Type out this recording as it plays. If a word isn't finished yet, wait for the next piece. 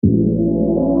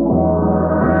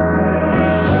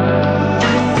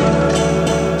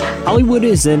Hollywood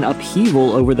is in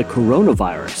upheaval over the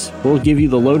coronavirus. We'll give you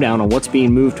the lowdown on what's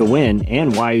being moved to when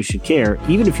and why you should care,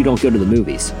 even if you don't go to the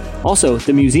movies. Also,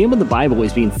 the Museum of the Bible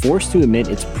is being forced to admit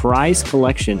its prize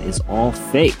collection is all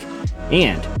fake.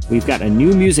 And we've got a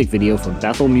new music video from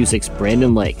Bethel Music's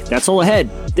Brandon Lake. That's all ahead.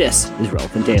 This is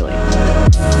Relevant Daily.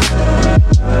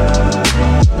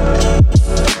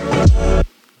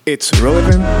 It's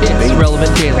Relevant Daily. It's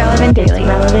Relevant Daily. Relevant Daily.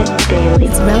 Relevant Daily.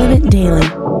 It's Relevant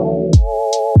Daily.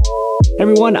 Hey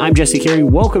everyone, I'm Jesse Carey.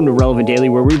 Welcome to Relevant Daily,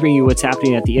 where we bring you what's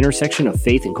happening at the intersection of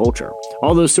faith and culture.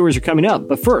 All those stories are coming up,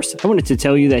 but first, I wanted to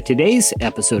tell you that today's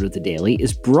episode of The Daily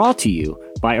is brought to you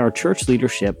by our church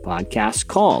leadership podcast,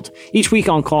 Called. Each week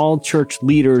on Called, church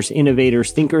leaders,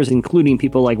 innovators, thinkers, including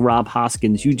people like Rob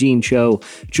Hoskins, Eugene Cho,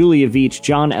 Julia Veach,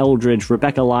 John Eldridge,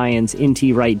 Rebecca Lyons,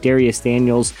 N.T. Wright, Darius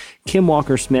Daniels, Kim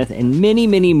Walker-Smith, and many,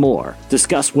 many more,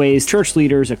 discuss ways church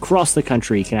leaders across the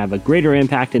country can have a greater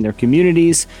impact in their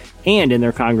communities and in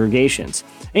their congregations.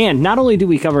 And not only do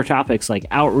we cover topics like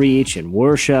outreach and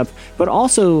worship, but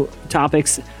also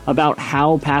topics about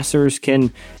how pastors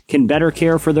can better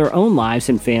care for their own lives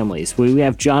and families. We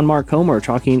have John Mark Comer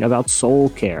talking about soul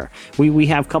care. We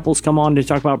have couples come on to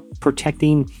talk about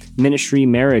protecting ministry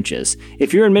marriages.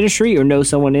 If you're in ministry or know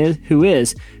someone who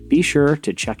is, be sure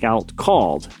to check out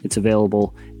Called. It's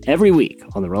available every week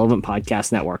on the Relevant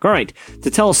Podcast Network. All right,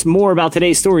 to tell us more about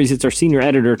today's stories, it's our senior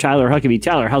editor, Tyler Huckabee.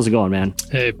 Tyler, how's it going, man?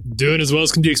 Hey, doing as well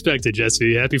as can be expected,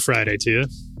 Jesse. Happy Friday to you.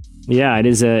 Yeah,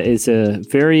 it's a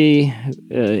very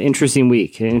interesting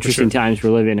week, interesting times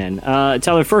we're living in.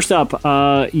 Tyler, first up,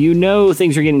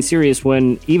 things are getting serious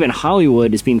when even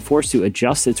Hollywood is being forced to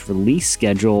adjust its release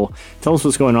schedule. Tell us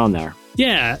what's going on there.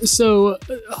 Yeah, so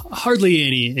hardly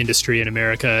any industry in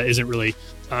America isn't really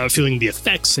feeling the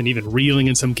effects and even reeling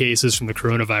in some cases from the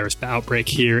coronavirus outbreak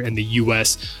here in the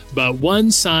U.S. But one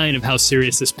sign of how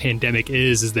serious this pandemic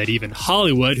is that even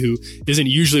Hollywood, who isn't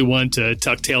usually one to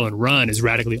tuck tail and run, is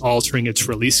radically altering its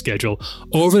release schedule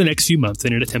over the next few months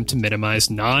in an attempt to minimize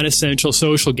non-essential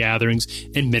social gatherings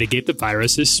and mitigate the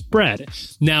virus's spread.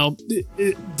 Now,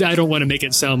 I don't want to make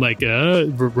it sound like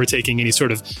we're taking any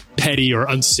sort of petty or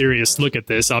unserious look at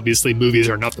this. Obviously, movies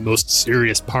are not the most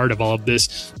serious part of all of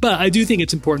this, but I do think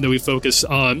it's important that we focus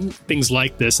on things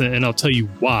like this, and I'll tell you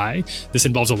why. This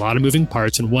involves a lot of moving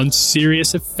parts, and one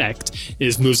serious effect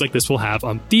is moves like this will have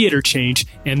on theater change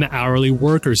and the hourly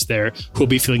workers there, who will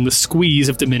be feeling the squeeze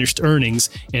of diminished earnings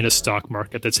in a stock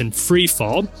market that's in free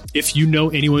fall. If you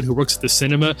know anyone who works at the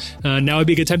cinema, now would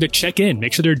be a good time to check in,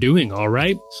 make sure they're doing all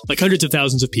right. Like hundreds of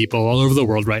thousands of people all over the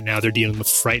world right now, they're dealing with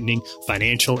frightening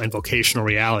financial and vocational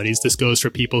realities. This goes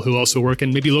for people who also work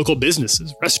in maybe local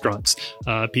businesses, restaurants,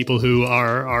 people who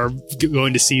are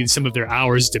going to see some of their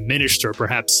hours diminished or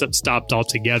perhaps stopped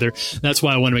altogether. That's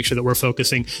why I want to make sure that we're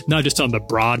focusing not just on the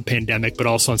broad pandemic, but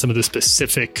also on some of the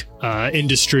specific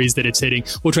industries that it's hitting.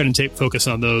 We'll try to focus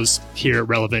on those here at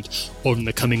Relevant over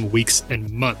the coming weeks and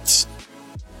months.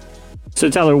 So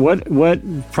Tyler,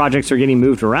 what projects are getting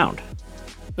moved around?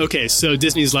 Okay, so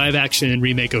Disney's live-action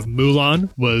remake of Mulan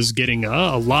was getting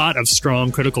a lot of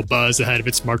strong critical buzz ahead of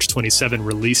its March 27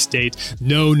 release date.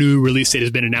 No new release date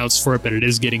has been announced for it, but it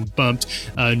is getting bumped.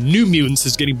 New Mutants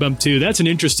is getting bumped too. That's an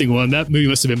interesting one. That movie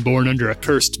must have been born under a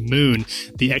cursed moon.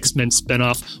 The X-Men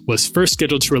spinoff was first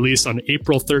scheduled to release on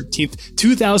April 13th,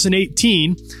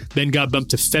 2018, then got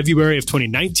bumped to February of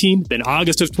 2019, then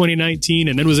August of 2019,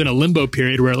 and then was in a limbo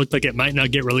period where it looked like it might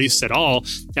not get released at all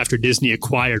after Disney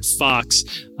acquired Fox.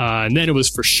 And then it was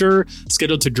for sure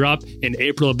scheduled to drop in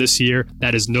April of this year.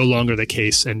 That is no longer the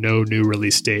case, and no new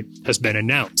release date has been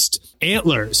announced.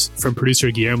 Antlers from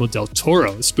producer Guillermo del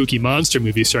Toro, a spooky monster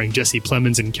movie starring Jesse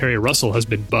Plemons and Kerry Russell, has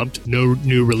been bumped. No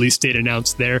new release date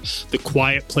announced there. The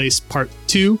Quiet Place Part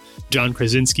 2, John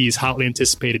Krasinski's hotly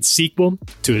anticipated sequel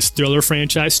to his thriller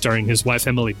franchise starring his wife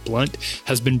Emily Blunt,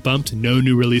 has been bumped. No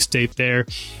new release date there.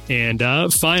 And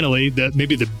finally,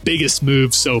 maybe the biggest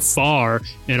move so far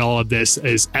in all of this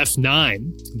is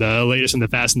F9, the latest in the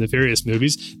Fast and the Furious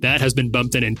movies. That has been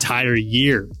bumped an entire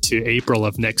year to April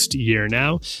of next year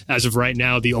now. As of right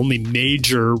now, the only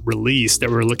major release that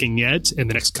we're looking at in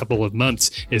the next couple of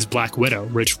months is Black Widow,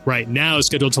 which right now is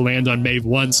scheduled to land on May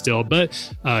 1 still, but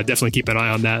definitely keep an eye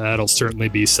on that. That'll certainly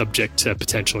be subject to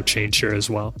potential change here as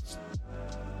well.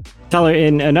 Tyler,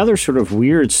 in another sort of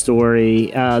weird story,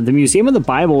 the Museum of the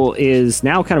Bible is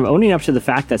now kind of owning up to the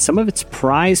fact that some of its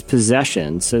prized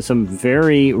possessions, so some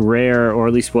very rare, or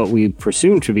at least what we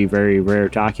presume to be very rare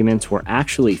documents, were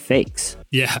actually fakes.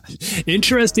 Yeah,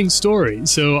 interesting story.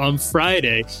 So on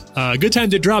Friday, good time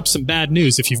to drop some bad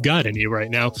news if you've got any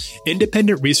right now.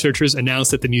 Independent researchers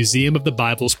announced that the Museum of the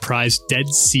Bible's prized Dead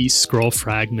Sea Scroll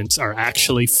fragments are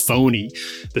actually phony.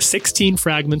 The 16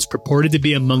 fragments purported to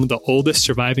be among the oldest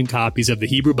surviving copies of the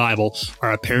Hebrew Bible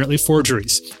are apparently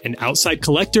forgeries. And outside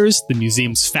collectors, the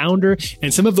museum's founder,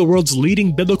 and some of the world's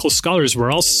leading biblical scholars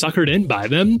were all suckered in by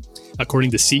them.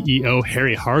 According to CEO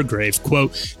Harry Hargrave,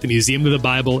 quote, "The Museum of the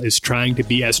Bible is trying to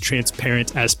be as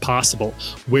transparent as possible.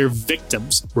 We're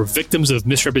victims. We're victims of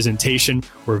misrepresentation.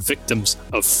 We're victims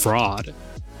of fraud."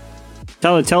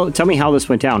 Tell me how this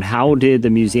went down. How did the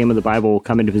Museum of the Bible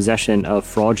come into possession of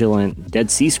fraudulent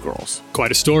Dead Sea Scrolls? Quite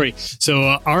a story.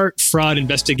 So art fraud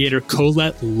investigator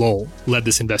Colette Lowell led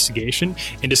this investigation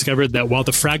and discovered that while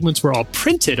the fragments were all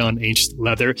printed on ancient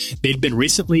leather, they'd been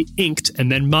recently inked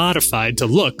and then modified to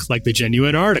look like the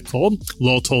genuine article.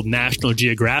 Lowell told National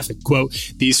Geographic, quote,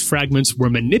 "These fragments were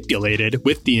manipulated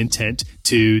with the intent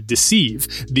to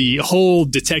deceive." The whole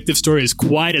detective story is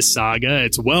quite a saga.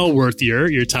 It's well worth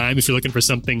your time if you're looking for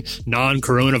something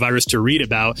non-coronavirus to read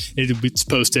about. It's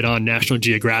posted on National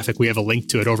Geographic. We have a link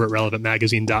to it over at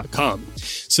relevantmagazine.com.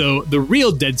 So the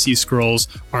real Dead Sea Scrolls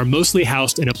are mostly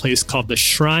housed in a place called the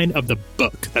Shrine of the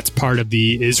Book. That's part of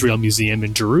the Israel Museum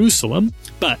in Jerusalem.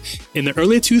 But in the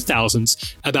early 2000s,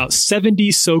 about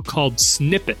 70 so-called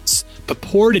snippets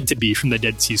purported to be from the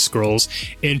Dead Sea Scrolls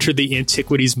entered the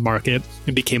antiquities market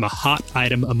and became a hot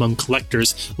item among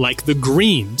collectors like the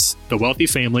Greens, the wealthy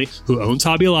family who owns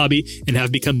Hobby Lobby and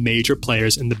have become major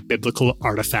players in the biblical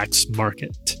artifacts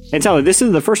market. And Tyler, this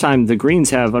is the first time the Greens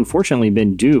have unfortunately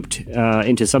been duped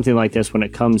into something like this when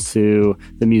it comes to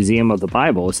the Museum of the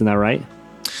Bible. Isn't that right?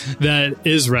 That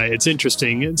is right. It's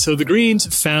interesting. And so the Greens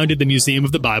founded the Museum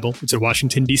of the Bible. It's in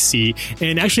Washington, D.C.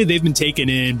 And actually, they've been taken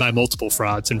in by multiple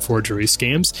frauds and forgery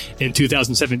scams. In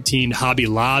 2017, Hobby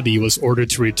Lobby was ordered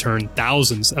to return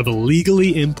thousands of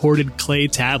illegally imported clay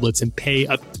tablets and pay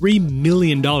a $3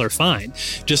 million fine.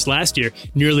 Just last year,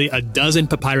 nearly a dozen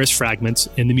papyrus fragments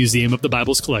in the Museum of the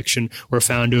Bible's collection were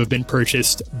found to have been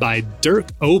purchased by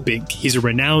Dirk Obink. He's a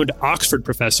renowned Oxford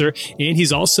professor, and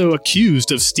he's also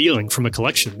accused of stealing from a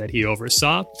collection that he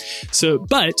oversaw.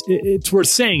 But it's worth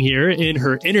saying here, in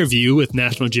her interview with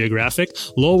National Geographic,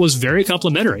 Lowell was very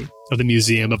complimentary of the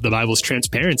Museum of the Bible's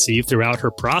transparency throughout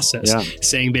her process,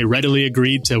 saying they readily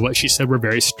agreed to what she said were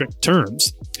very strict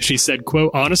terms. She said,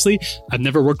 quote, "Honestly, I've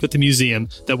never worked with a museum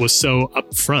that was so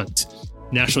upfront."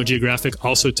 National Geographic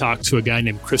also talked to a guy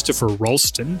named Christopher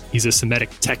Rolston. He's a Semitic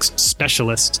text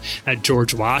specialist at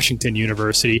George Washington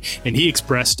University, and he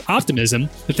expressed optimism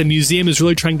that the museum is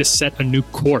really trying to set a new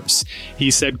course.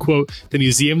 He said, quote, "The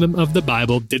Museum of the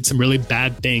Bible did some really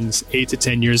bad things 8 to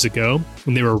 10 years ago,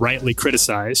 and they were rightly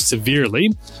criticized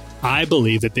severely. I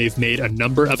believe that they've made a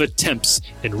number of attempts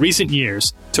in recent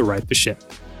years to right the ship."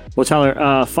 Well,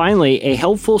 Tyler, finally, a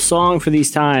helpful song for these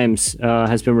times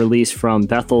has been released from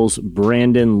Bethel's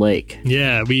Brandon Lake.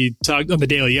 Yeah, we talked on the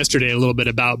Daily yesterday a little bit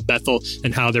about Bethel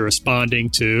and how they're responding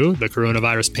to the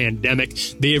coronavirus pandemic.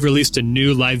 They have released a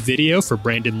new live video for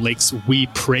Brandon Lake's We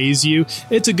Praise You.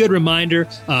 It's a good reminder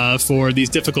for these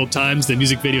difficult times. The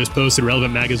music video is posted at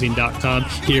relevantmagazine.com.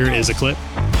 Here is a clip.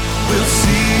 We'll see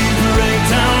you break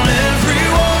down every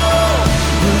wall.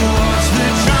 We'll watch the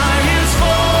giants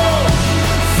fall.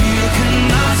 Fear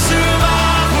cannot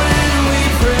survive when we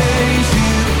praise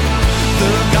you.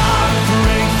 The God of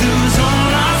breakthroughs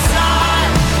on our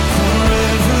side.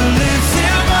 Forever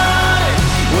lifted high.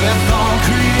 With all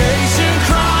creation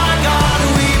cry, God,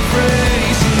 we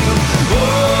praise you.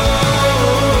 Oh,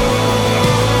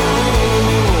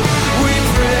 we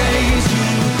praise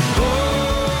you. Oh.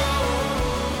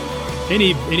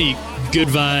 Any good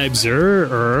vibes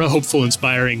or a hopeful,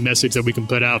 inspiring message that we can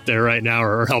put out there right now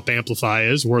or help amplify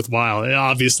is worthwhile.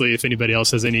 Obviously, if anybody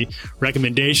else has any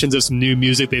recommendations of some new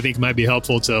music they think might be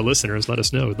helpful to listeners, let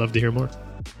us know. We'd love to hear more.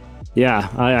 Yeah,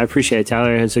 I appreciate it,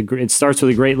 Tyler. It starts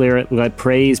with a great lyric, "Let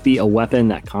praise be a weapon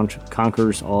that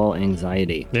conquers all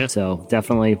anxiety." Yeah. So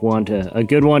definitely a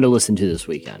good one to listen to this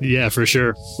weekend. Yeah, for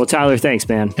sure. Well, Tyler, thanks,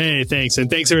 man. Hey, thanks. And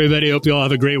thanks, everybody. Hope you all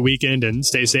have a great weekend and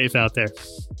stay safe out there.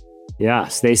 Yeah,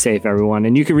 stay safe, everyone.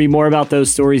 And you can read more about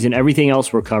those stories and everything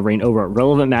else we're covering over at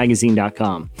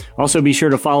relevantmagazine.com. Also, be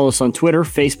sure to follow us on Twitter,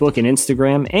 Facebook, and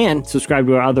Instagram, and subscribe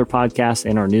to our other podcasts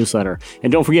and our newsletter.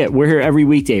 And don't forget, we're here every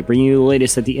weekday, bringing you the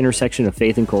latest at the intersection of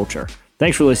faith and culture.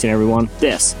 Thanks for listening, everyone.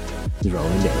 This is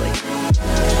Relevant Daily.